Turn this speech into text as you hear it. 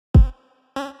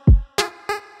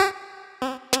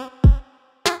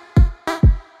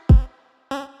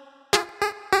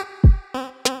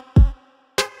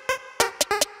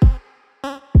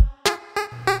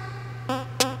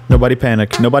Nobody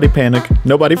panic, nobody panic,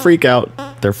 nobody freak out.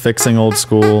 They're fixing Old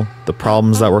School. The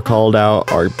problems that were called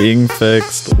out are being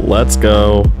fixed. Let's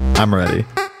go. I'm ready.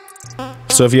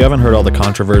 So if you haven't heard all the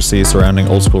controversy surrounding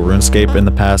Old-school Runescape in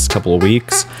the past couple of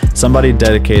weeks, somebody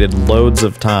dedicated loads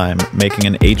of time making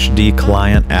an HD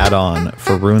client add-on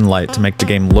for Runelite to make the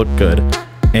game look good,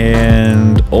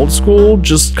 and Old-school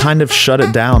just kind of shut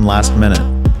it down last minute.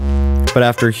 But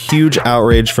after huge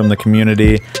outrage from the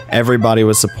community, everybody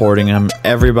was supporting him,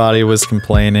 everybody was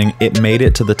complaining, it made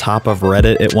it to the top of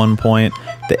Reddit at one point.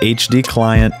 The HD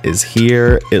client is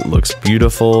here, it looks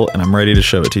beautiful, and I'm ready to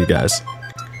show it to you guys.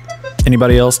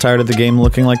 Anybody else tired of the game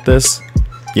looking like this?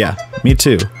 Yeah, me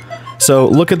too. So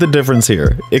look at the difference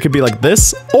here. It could be like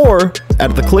this, or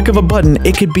at the click of a button,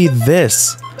 it could be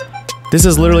this. This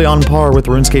is literally on par with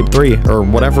RuneScape 3, or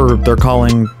whatever they're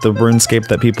calling the RuneScape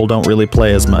that people don't really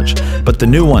play as much. But the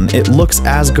new one, it looks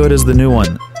as good as the new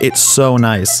one. It's so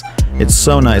nice. It's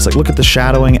so nice. Like, look at the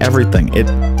shadowing, everything.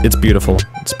 It's beautiful.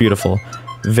 It's beautiful.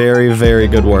 Very, very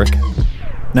good work.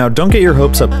 Now, don't get your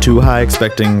hopes up too high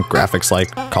expecting graphics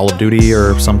like Call of Duty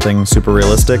or something super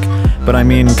realistic, but I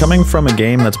mean, coming from a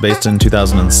game that's based in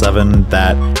 2007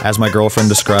 that, as my girlfriend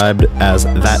described as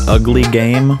that ugly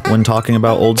game when talking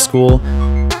about Old School,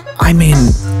 I mean,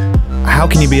 how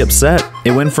can you be upset?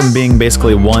 It went from being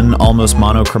basically one almost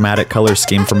monochromatic color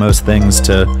scheme for most things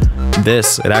to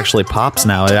this. It actually pops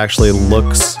now. It actually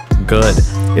looks good.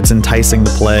 It's enticing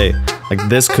to play. Like,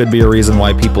 this could be a reason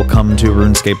why people come to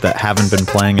RuneScape that haven't been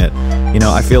playing it. You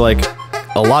know, I feel like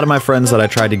a lot of my friends that I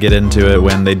tried to get into it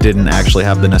when they didn't actually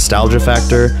have the nostalgia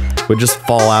factor would just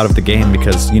fall out of the game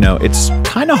because, you know, it's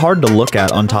kind of hard to look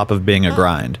at on top of being a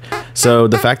grind. So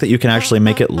the fact that you can actually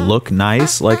make it look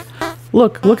nice, like,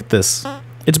 look at this.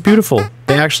 It's beautiful.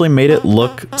 They actually made it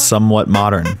look somewhat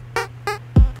modern.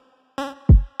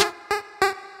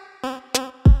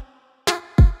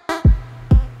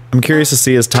 I'm curious to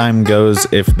see as time goes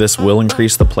if this will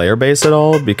increase the player base at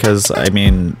all, because, I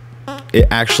mean, it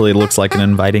actually looks like an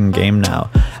inviting game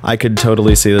now. I could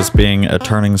totally see this being a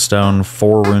turning stone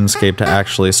for RuneScape to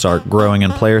actually start growing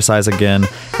in player size again,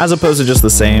 as opposed to just the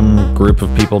same group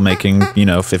of people making, you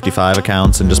know, 55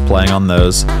 accounts and just playing on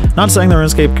those. Not saying the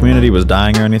RuneScape community was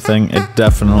dying or anything, it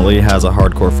definitely has a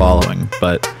hardcore following,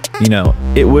 but you know,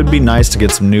 it would be nice to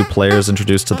get some new players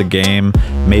introduced to the game,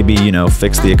 maybe, you know,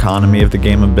 fix the economy of the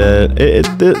game a bit.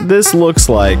 This looks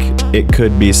like it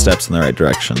could be steps in the right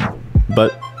direction,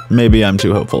 but maybe I'm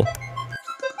too hopeful.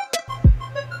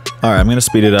 Alright, I'm gonna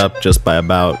speed it up just by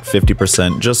about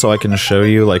 50%, just so I can show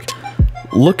you, like,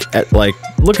 look at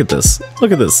this.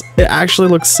 Look at this. It actually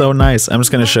looks so nice. I'm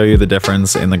just going to show you the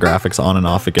difference in the graphics on and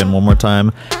off again one more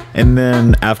time. And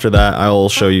then after that, I'll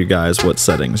show you guys what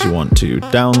settings you want to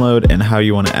download and how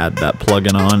you want to add that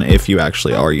plugin on if you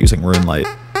actually are using Runelite.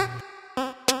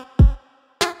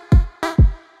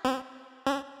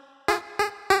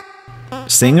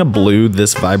 Seeing a blue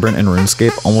this vibrant in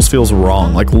RuneScape almost feels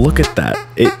wrong. Like, look at that.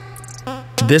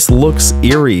 This looks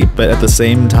eerie, but at the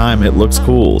same time, it looks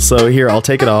cool. So here, I'll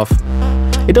take it off.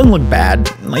 It doesn't look bad,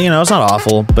 you know, it's not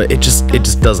awful, but it just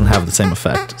doesn't have the same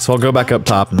effect. So I'll go back up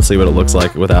top and see what it looks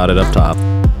like without it up top.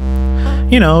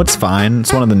 You know, it's fine.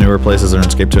 It's one of the newer places in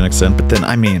RuneScape to an extent, but then,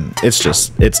 I mean,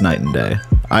 it's night and day.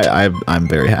 I'm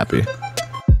very happy.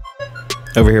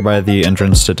 Over here by the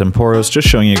entrance to Temporos, just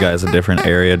showing you guys a different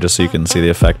area just so you can see the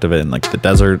effect of it in, like, the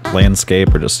desert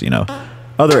landscape or just, you know,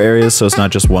 other areas, so it's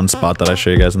not just one spot that I show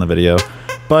you guys in the video.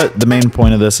 But the main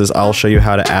point of this is I'll show you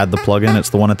how to add the plugin. It's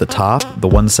the one at the top, the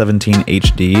 117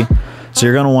 HD. So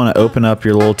you're going to want to open up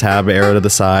your little tab arrow to the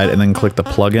side and then click the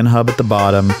plugin hub at the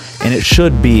bottom, and it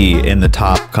should be in the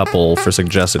top couple for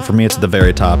suggested. For me, it's at the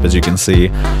very top, as you can see.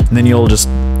 And then you'll just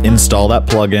install that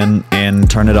plugin and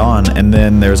turn it on. And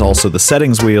then there's also the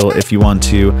settings wheel if you want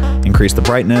to increase the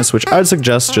brightness, which I'd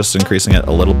suggest just increasing it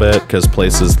a little bit, because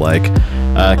places like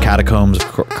Catacombs of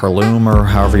Karloom, or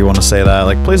however you want to say that,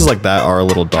 like places like that are a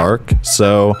little dark.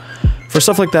 So for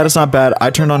stuff like that, it's not bad. I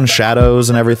turned on shadows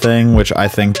and everything, which I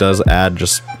think does add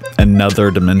just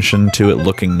another dimension to it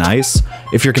looking nice.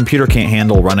 If your computer can't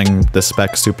handle running the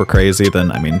spec super crazy,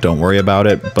 then, I mean, don't worry about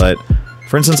it. But,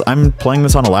 for instance, I'm playing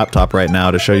this on a laptop right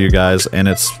now to show you guys, and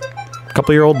it's a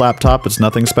couple-year-old laptop. It's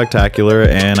nothing spectacular,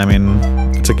 and, I mean,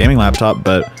 it's a gaming laptop,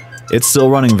 but it's still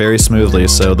running very smoothly,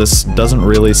 so this doesn't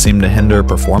really seem to hinder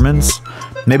performance.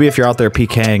 Maybe if you're out there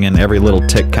PKing and every little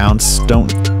tick counts, don't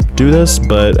do this,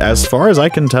 but as far as I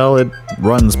can tell, it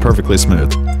runs perfectly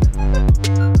smooth.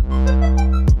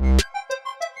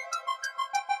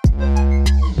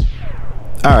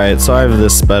 Alright, so I have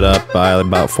this sped up by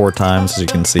about 4 times, as you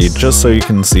can see, just so you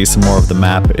can see some more of the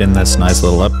map in this nice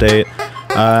little update.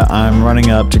 I'm running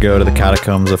up to go to the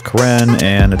Catacombs of Corinne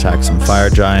and attack some fire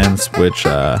giants, which,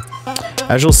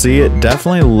 as you'll see, it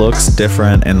definitely looks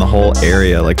different in the whole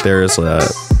area. Like, there's a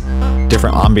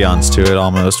different ambiance to it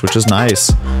almost, which is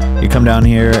nice. You come down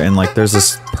here and like there's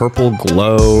this purple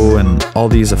glow and all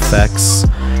these effects.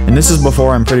 And this is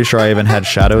before I'm pretty sure I even had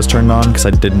shadows turned on, because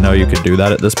I didn't know you could do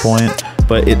that at this point.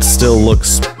 But it still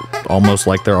looks almost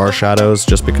like there are shadows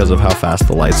just because of how fast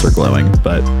the lights are glowing.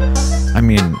 But I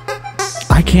mean,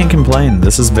 I can't complain.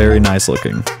 This is very nice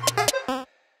looking.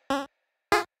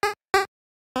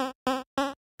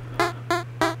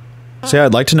 So yeah,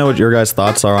 I'd like to know what your guys'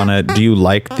 thoughts are on it. Do you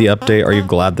like the update? Are you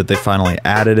glad that they finally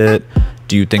added it?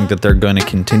 Do you think that they're going to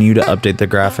continue to update the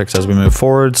graphics as we move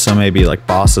forward? So maybe like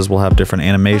bosses will have different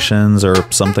animations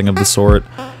or something of the sort.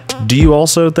 Do you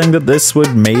also think that this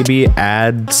would maybe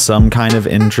add some kind of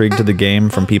intrigue to the game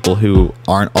from people who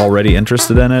aren't already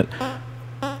interested in it?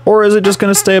 Or is it just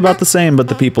going to stay about the same, but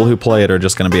the people who play it are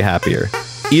just going to be happier?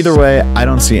 Either way, I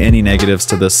don't see any negatives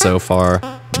to this so far.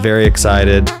 Very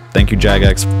excited. Thank you,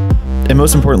 Jagex. And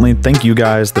most importantly, thank you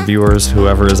guys, the viewers,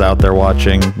 whoever is out there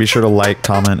watching. Be sure to like,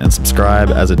 comment, and subscribe,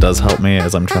 as it does help me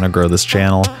as I'm trying to grow this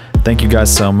channel. Thank you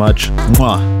guys so much.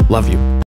 Mwah. Love you.